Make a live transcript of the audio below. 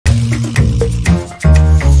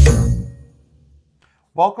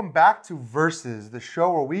Welcome back to Versus, the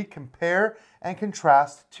show where we compare and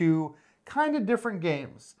contrast two kind of different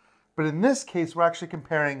games. But in this case, we're actually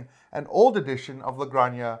comparing an old edition of La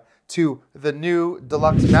Granja to the new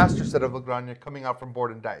Deluxe Master Set of La Granja coming out from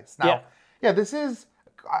Board and Dice. Now, yeah, this is,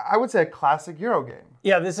 I would say, a classic Euro game.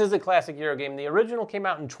 Yeah, this is a classic Euro game. The original came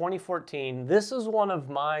out in 2014. This is one of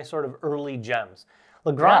my sort of early gems.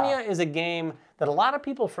 La Granja is a game that a lot of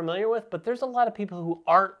people are familiar with, but there's a lot of people who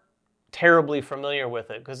aren't terribly familiar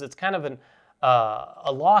with it because it's kind of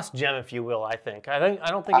a lost gem, if you will. I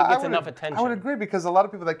don't think it gets enough attention. I would agree, because a lot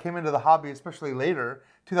of people that came into the hobby, especially later,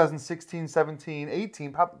 2016, 17,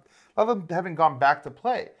 18, a lot of them haven't gone back to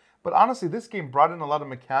play. But honestly, this game brought in a lot of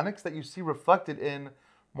mechanics that you see reflected in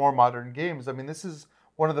more modern games. I mean, this is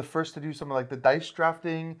one of the first to do something like the dice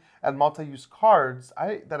drafting and multi-use cards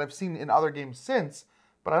that I've seen in other games since.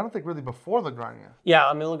 But I don't think really before La Granja. Yeah,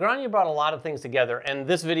 I mean, La Granja brought a lot of things together, and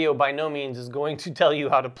this video by no means is going to tell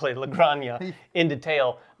you how to play La Granja in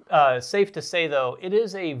detail. Safe to say, though, it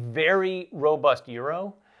is a very robust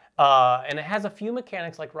Euro, and it has a few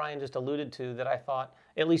mechanics, like Ryan just alluded to, that I thought,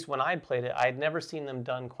 at least when I'd played it, I'd never seen them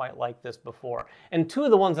done quite like this before. And two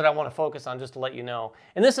of the ones that I want to focus on, just to let you know,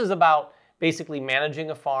 and this is about basically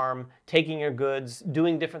managing a farm, taking your goods,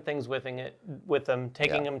 doing different things with them,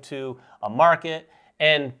 taking them to a market,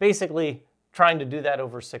 and basically trying to do that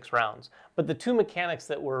over 6 rounds. But the two mechanics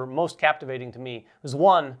that were most captivating to me was,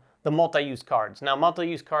 one, the multi-use cards. Now,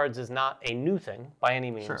 multi-use cards is not a new thing by any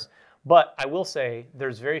means, but I will say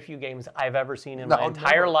there's very few games I've ever seen in my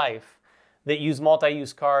entire life that use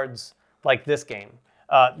multi-use cards like this game.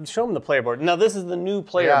 Show them the player board. Now, this is the new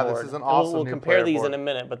player board. This is an awesome We'll compare these in a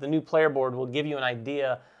minute, but the new player board will give you an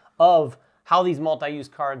idea of how these multi-use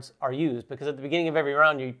cards are used, because at the beginning of every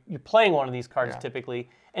round, you're playing one of these cards typically,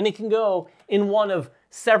 and it can go in one of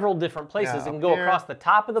several different places. It can go across the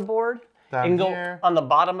top of the board, it can go on the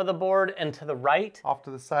bottom of the board and to the right. Off to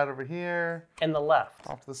the side over here. And the left.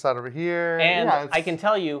 Off to the side over here. And I can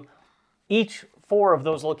tell you, each 4 of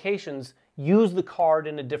those locations use the card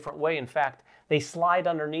in a different way. In fact, they slide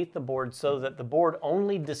underneath the board so that the board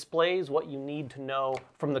only displays what you need to know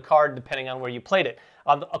from the card depending on where you played it.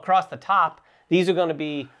 Across the top, these are going to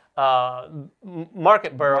be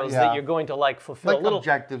market barrows that you're going to fulfill. Like little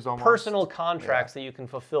objectives almost. Personal contracts that you can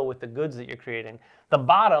fulfill with the goods that you're creating. The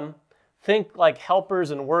bottom, think like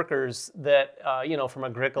helpers and workers that, from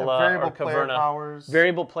Agricola or Caverna.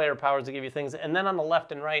 Variable player powers to give you things. And then on the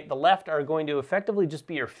left and right, the left are going to effectively just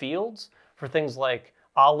be your fields for things like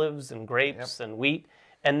olives and grapes and wheat.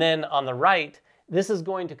 And then on the right, this is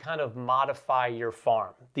going to kind of modify your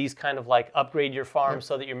farm. These kind of upgrade your farm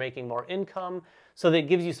so that you're making more income, so that it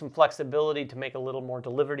gives you some flexibility to make a little more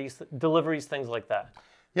deliveries, things like that.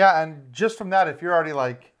 Yeah, and just from that, if you're already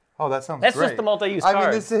like, oh, that sounds great. That's just the multi-use card. I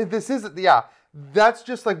mean, this is, that's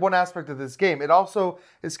just like one aspect of this game. It also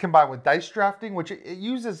is combined with dice drafting, which it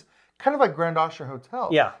uses kind of like Granja Hotel.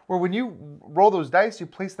 Yeah. Where when you roll those dice, you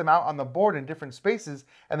place them out on the board in different spaces,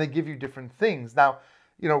 and they give you different things. Now,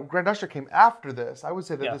 Granja came after this. I would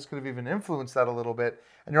say that this could have even influenced that a little bit.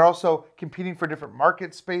 And you're also competing for different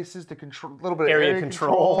market spaces to control a little bit of area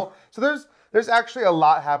control. So there's actually a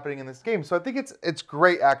lot happening in this game. So I think it's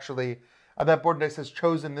great, actually, that Board and Dice has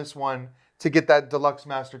chosen this one to get that Deluxe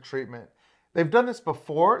Master treatment. They've done this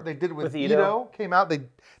before. They did it with Ito. Came out.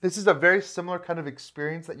 This is a very similar kind of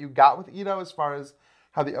experience that you got with Ito as far as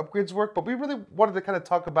how the upgrades work. But we really wanted to kind of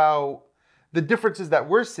talk about the differences that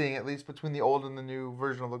we're seeing, at least, between the old and the new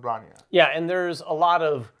version of La Granja. Yeah, and there's a lot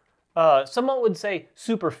of, someone would say,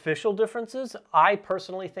 superficial differences. I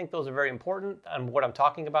personally think those are very important. And what I'm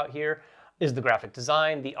talking about here is the graphic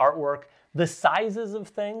design, the artwork, the sizes of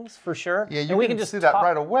things, for sure. Yeah, we can just see that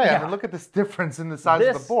right away. I mean, look at this difference in the size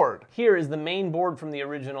of the board. Here is the main board from the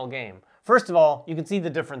original game. First of all, you can see the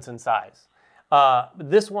difference in size.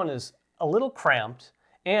 This one is a little cramped.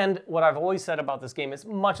 And what I've always said about this game, as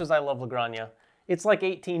much as I love La Granja, it's like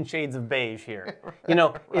 18 shades of beige here.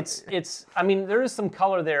 I mean, there is some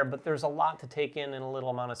color there, but there's a lot to take in a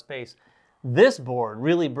little amount of space. This board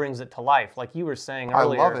really brings it to life, like you were saying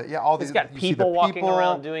earlier. I love it. Yeah, it's got people walking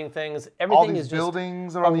around doing things. Everything is just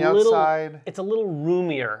buildings are on the outside. It's a little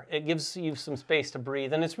roomier. It gives you some space to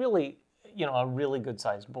breathe, and it's really, a really good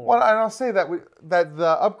sized board. Well, and I'll say that that the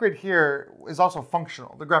upgrade here is also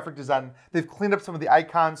functional. The graphic design, they've cleaned up some of the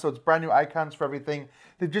icons, so it's brand new icons for everything.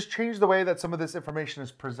 They've just changed the way that some of this information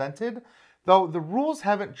is presented, though the rules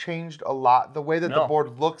haven't changed a lot. The way that the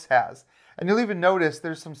board looks has, and you'll even notice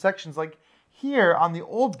there's some sections like here on the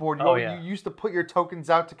old board, you used to put your tokens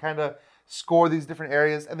out to kind of score these different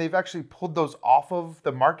areas, and they've actually pulled those off of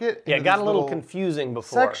the market. Yeah, it got a little confusing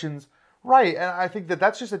before. Sections Right, and I think that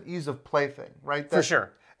that's just an ease of play thing, right? For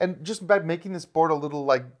sure. And just by making this board a little,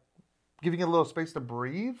 like, giving it a little space to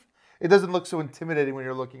breathe, it doesn't look so intimidating when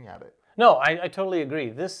you're looking at it. No, I totally agree.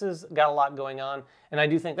 This has got a lot going on, and I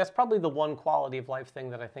do think that's probably the one quality of life thing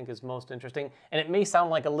that I think is most interesting. And it may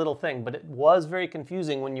sound like a little thing, but it was very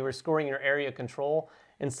confusing when you were scoring your area control,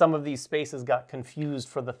 and some of these spaces got confused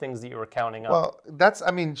for the things that you were counting up. Well,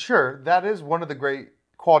 I mean, sure, that is one of the great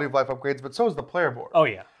quality of life upgrades, but so is the player board. Oh,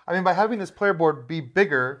 yeah. I mean, by having this player board be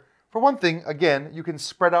bigger, for one thing, again, you can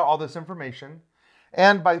spread out all this information.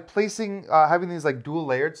 And by placing, having these like dual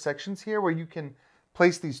layered sections here where you can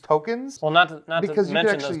place these tokens. Well, not to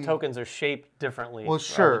mention those tokens are shaped differently. Well,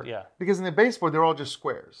 sure. Yeah. Because in the baseboard, they're all just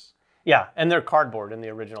squares. Yeah, and they're cardboard in the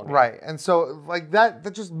original game. Right. And so like that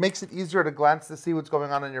just makes it easier to glance to see what's going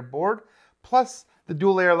on your board. Plus, the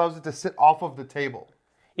dual layer allows it to sit off of the table.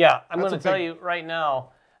 Yeah, I'm going to tell you right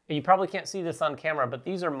now, you probably can't see this on camera, but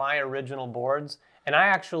these are my original boards. And I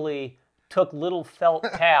actually took little felt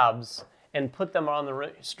tabs and put them on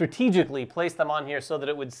strategically placed them on here so that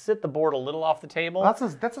it would sit the board a little off the table.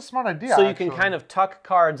 That's a smart idea. So you can kind of tuck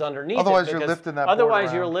cards underneath otherwise it. You're lifting that Otherwise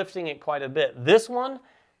board you're lifting it quite a bit. This one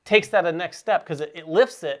takes that a next step because it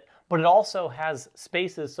lifts it, but it also has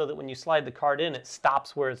spaces so that when you slide the card in, it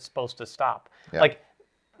stops where it's supposed to stop. Yeah. Like,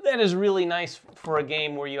 that is really nice for a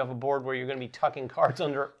game where you have a board where you're going to be tucking cards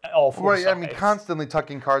under all four sides. Right, I mean, constantly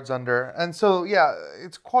tucking cards under. And so, yeah,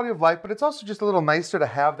 it's quality of life, but it's also just a little nicer to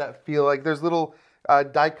have that feel. Like, there's little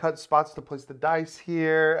die cut spots to place the dice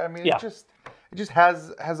here. I mean, it just has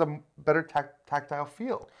a better tactile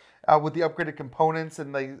feel. With the upgraded components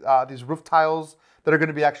and these roof tiles that are going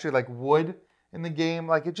to be actually like wood in the game,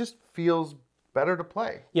 like, it just feels better to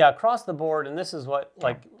play. Yeah, across the board, and this is what,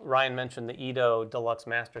 like Ryan mentioned, the Edo Deluxe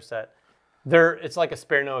Master Set. It's like a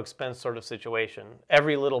spare no expense sort of situation.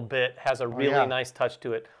 Every little bit has a really nice touch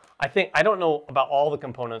to it. I don't know about all the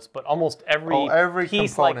components, but almost every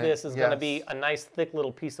piece like this is going to be a nice thick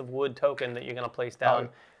little piece of wood token that you're going to place down,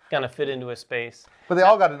 going to fit into a space. But they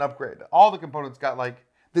all got an upgrade. All the components got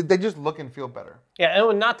they just look and feel better. Yeah,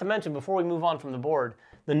 and not to mention, before we move on from the board,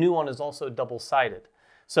 the new one is also double-sided.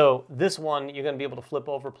 So this one, you're going to be able to flip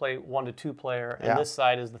over, play 1 to 2 player, and this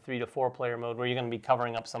side is the 3 to 4 player mode, where you're going to be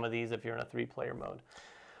covering up some of these if you're in a 3 player mode.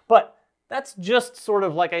 But that's just sort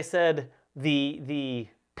of, like I said, the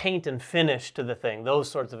paint and finish to the thing, those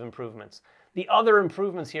sorts of improvements. The other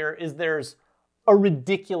improvements here is there's a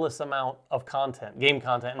ridiculous amount of content, game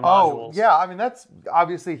content and modules. Oh, yeah, I mean, that's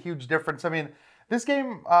obviously a huge difference. I mean, this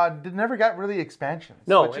game never got really expansions.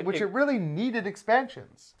 No, which it really needed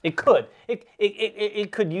expansions. It could.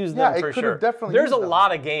 It could use them for sure. Definitely. There's a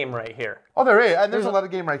lot of game right here. Oh, there is, and there's a lot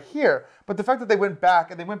of game right here. But the fact that they went back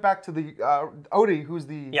to the Odie, who's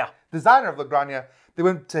the designer of La Granja, they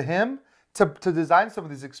went to him to design some of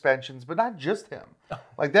these expansions, but not just him.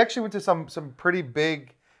 Like, they actually went to some pretty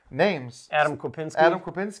big names. Adam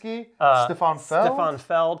Kwapinski. Stefan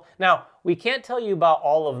Feld. Now, we can't tell you about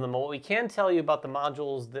all of them, but we can tell you about the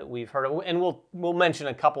modules that we've heard of, and we'll mention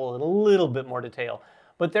a couple in a little bit more detail.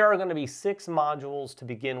 But there are going to be 6 modules to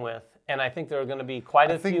begin with, and I think there are going to be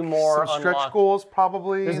quite a few more some stretch goals,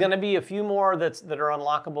 probably. There's going to be a few more that are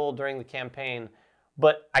unlockable during the campaign.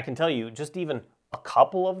 But I can tell you, just even a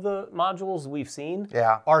couple of the modules we've seen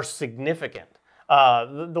are significant.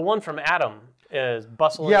 The one from Adam is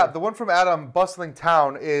Bustling. Yeah, the one from Adam, Bustling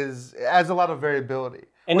Town, adds a lot of variability.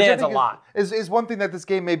 And it adds a lot. Is one thing that this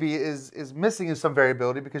game maybe is missing, is some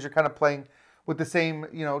variability, because you're kind of playing with the same,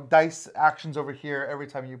 dice actions over here every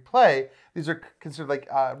time you play. These are considered like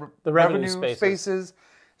the revenue spaces.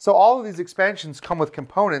 So all of these expansions come with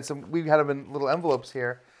components, and we had them in little envelopes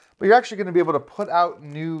here. But you're actually going to be able to put out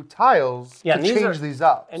new tiles to change these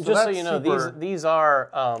up. And just so you know, these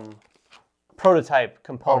are prototype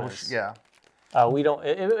components. We don't,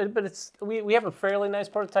 we have a fairly nice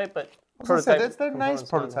prototype, but they're nice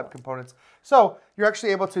prototype components. So you're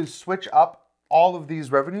actually able to switch up all of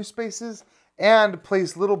these revenue spaces and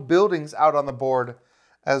place little buildings out on the board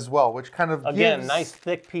as well, which kind of gives... nice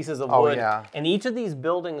thick pieces of wood. And each of these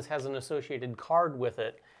buildings has an associated card with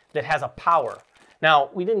it that has a power.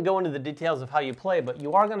 Now, we didn't go into the details of how you play, but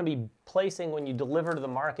you are going to be placing, when you deliver to the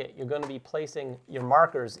market, you're going to be placing your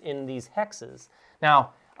markers in these hexes.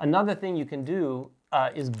 Now, another thing you can do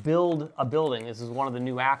is build a building. This is one of the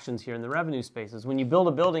new actions here in the revenue spaces. When you build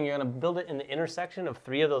a building, you're going to build it in the intersection of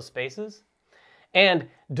 3 of those spaces. And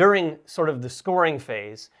during sort of the scoring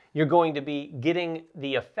phase, you're going to be getting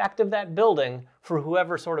the effect of that building for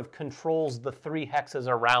whoever sort of controls the 3 hexes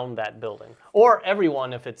around that building, or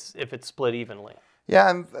everyone if it's split evenly. Yeah,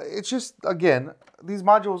 and it's just, again, these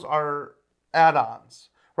modules are add-ons,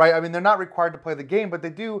 right? I mean, they're not required to play the game, but they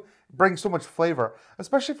do bring so much flavor,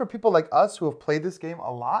 especially for people like us who have played this game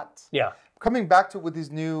a lot. Yeah. Coming back to it with these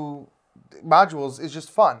new modules is just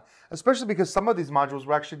fun, especially because some of these modules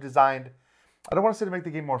were actually designed, I don't want to say to make the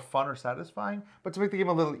game more fun or satisfying, but to make the game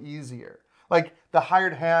a little easier. Like the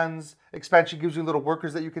Hired Hands expansion gives you little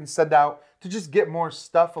workers that you can send out to just get more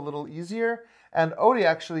stuff a little easier. And Odie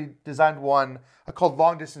actually designed one called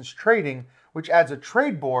Long Distance Trading, which adds a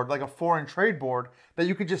trade board, like a foreign trade board, that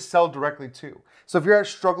you could just sell directly to. So if you're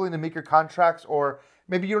struggling to make your contracts, or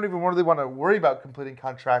maybe you don't even really want to worry about completing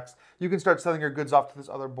contracts, you can start selling your goods off to this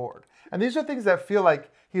other board. And these are things that feel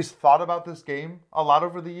like he's thought about this game a lot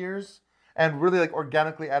over the years and really like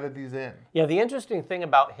organically added these in. Yeah, the interesting thing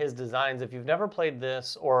about his designs, if you've never played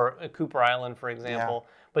this or Cooper Island, for example,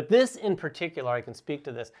 but this in particular, I can speak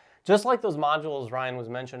to this, just like those modules Ryan was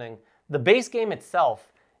mentioning, the base game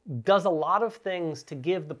itself does a lot of things to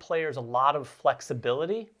give the players a lot of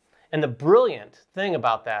flexibility. And the brilliant thing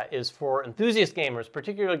about that is for enthusiast gamers,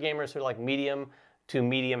 particularly gamers who are like medium to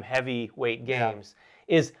medium heavyweight games,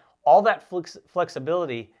 is all that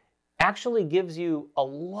flexibility actually gives you a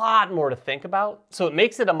lot more to think about. So it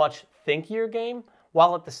makes it a much thinkier game,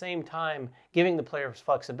 while at the same time giving the players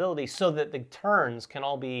flexibility so that the turns can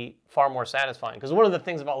all be far more satisfying. Because one of the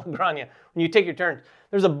things about La Granja, when you take your turn,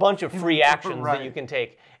 there's a bunch of free actions that you can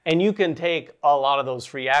take. And you can take a lot of those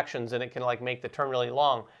free actions and it can like make the turn really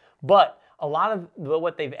long. But a lot of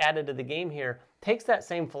what they've added to the game here takes that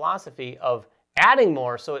same philosophy of adding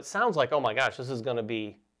more, so it sounds like, oh my gosh, this is going to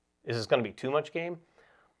be too much game.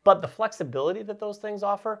 But the flexibility that those things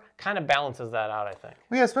offer kind of balances that out, I think.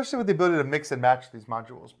 Well, yeah, especially with the ability to mix and match these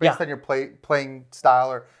modules based on your playing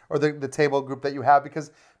style or the table group that you have. Because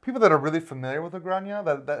people that are really familiar with La Granja,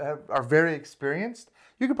 that are very experienced,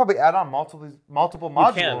 you could probably add on multiple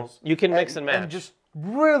modules. You can mix and match. And just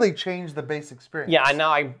really change the base experience. Yeah,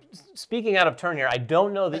 now speaking out of turn here, I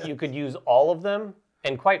don't know that you could use all of them.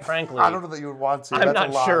 And quite frankly, I don't know that you would want to. I'm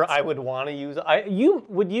not sure I would want to use.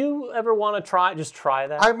 Would you ever want to try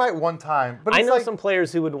that? I might one time, but I know some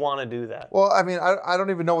players who would want to do that. Well, I mean, I don't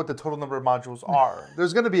even know what the total number of modules are.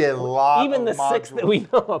 There's going to be a lot. Even the modules. 6 that we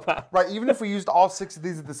know about. Right. Even if we used all 6 of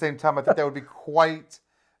these at the same time, I think that would be quite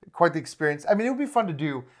the experience. I mean, it would be fun to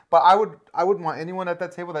do, but I wouldn't want anyone at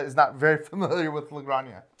that table that is not very familiar with La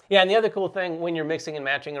Granja. Yeah, and the other cool thing when you're mixing and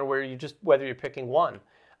matching, or whether you're picking one.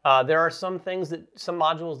 There are some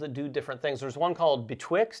modules that do different things. There's one called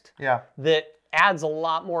Betwixt that adds a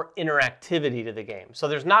lot more interactivity to the game. So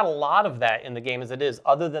there's not a lot of that in the game as it is,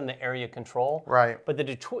 other than the area control. Right. But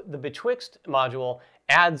the Betwixt module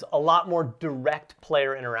adds a lot more direct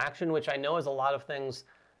player interaction, which I know is a lot of things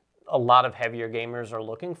a lot of heavier gamers are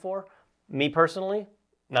looking for. Me personally,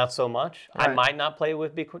 not so much. Right. I might not play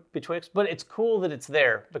with Betwixt, but it's cool that it's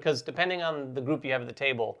there because depending on the group you have at the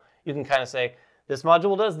table, you can kind of say, this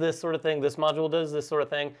module does this sort of thing, this module does this sort of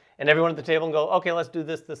thing, and everyone at the table can go, okay, let's do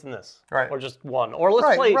this, this, and this. Right. Or just one. Or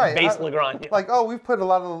let's play base La Granja. Like, oh, we've played a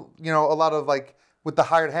lot of like, with the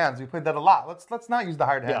Hired Hands, we played that a lot. Let's not use the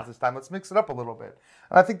Hired Hands this time. Let's mix it up a little bit.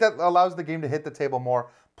 And I think that allows the game to hit the table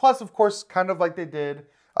more. Plus, of course, kind of like they did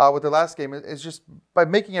with the last game, it's just by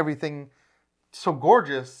making everything so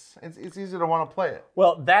gorgeous, it's easy to want to play it.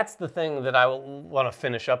 Well, that's the thing that I want to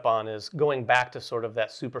finish up on is going back to sort of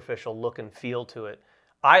that superficial look and feel to it.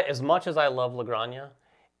 As much as I love La Granja,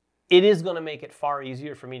 it is going to make it far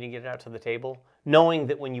easier for me to get it out to the table, knowing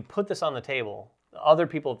that when you put this on the table, other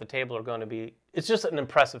people at the table are going to be, it's just an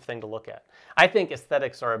impressive thing to look at. I think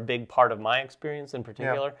aesthetics are a big part of my experience in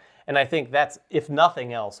particular, and I think that's, if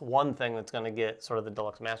nothing else, one thing that's going to get sort of the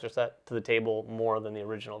Deluxe Master Set to the table more than the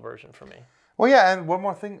original version for me. Well, yeah, and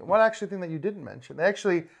one thing that you didn't mention. They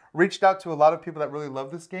actually reached out to a lot of people that really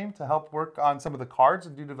love this game to help work on some of the cards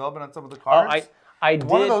and do development on some of the cards. I did.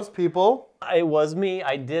 One of those people. It was me.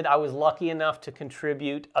 I was lucky enough to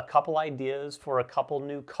contribute a couple ideas for a couple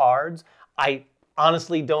new cards. I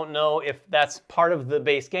honestly don't know if that's part of the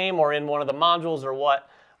base game or in one of the modules or what.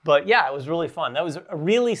 But yeah, it was really fun. That was a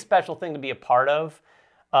really special thing to be a part of.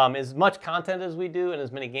 As much content as we do and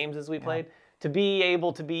as many games as we played. To be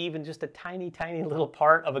able to be even just a tiny, tiny little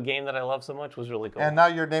part of a game that I love so much was really cool. And now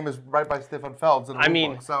your name is right by Stefan Feld's. I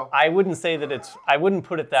mean, I wouldn't say that I wouldn't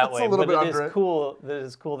put it that way, but it is cool. It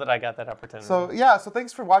is cool that I got that opportunity. So yeah, so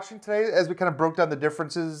thanks for watching today as we kind of broke down the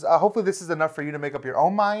differences. Hopefully this is enough for you to make up your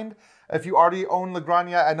own mind. If you already own La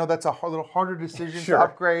Granja, I know that's a little harder decision to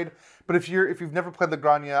upgrade. But if you've never played La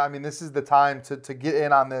Granja, I mean, this is the time to get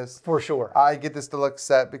in on this. For sure. I get this deluxe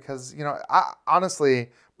set because,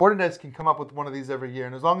 honestly, Board and Dice can come up with one of these every year.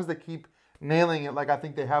 And as long as they keep nailing it like I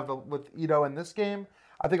think they have with Ito in this game,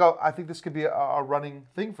 I think this could be a running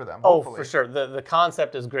thing for them. Hopefully. Oh, for sure. The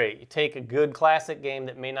concept is great. You take a good classic game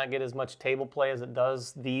that may not get as much table play as it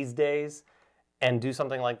does these days and do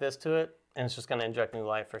something like this to it, and it's just going to inject new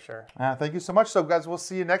life for sure. Thank you so much. So, guys, we'll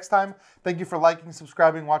see you next time. Thank you for liking,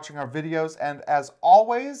 subscribing, watching our videos, and as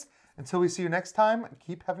always, until we see you next time,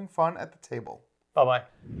 keep having fun at the table. Bye-bye.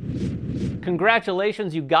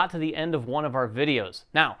 Congratulations, you got to the end of one of our videos.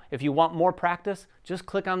 Now, if you want more practice, just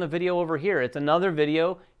click on the video over here. It's another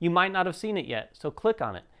video. You might not have seen it yet, so click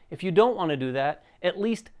on it. If you don't want to do that, at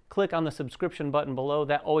least click on the subscription button below.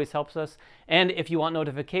 That always helps us. And if you want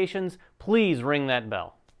notifications, please ring that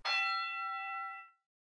bell.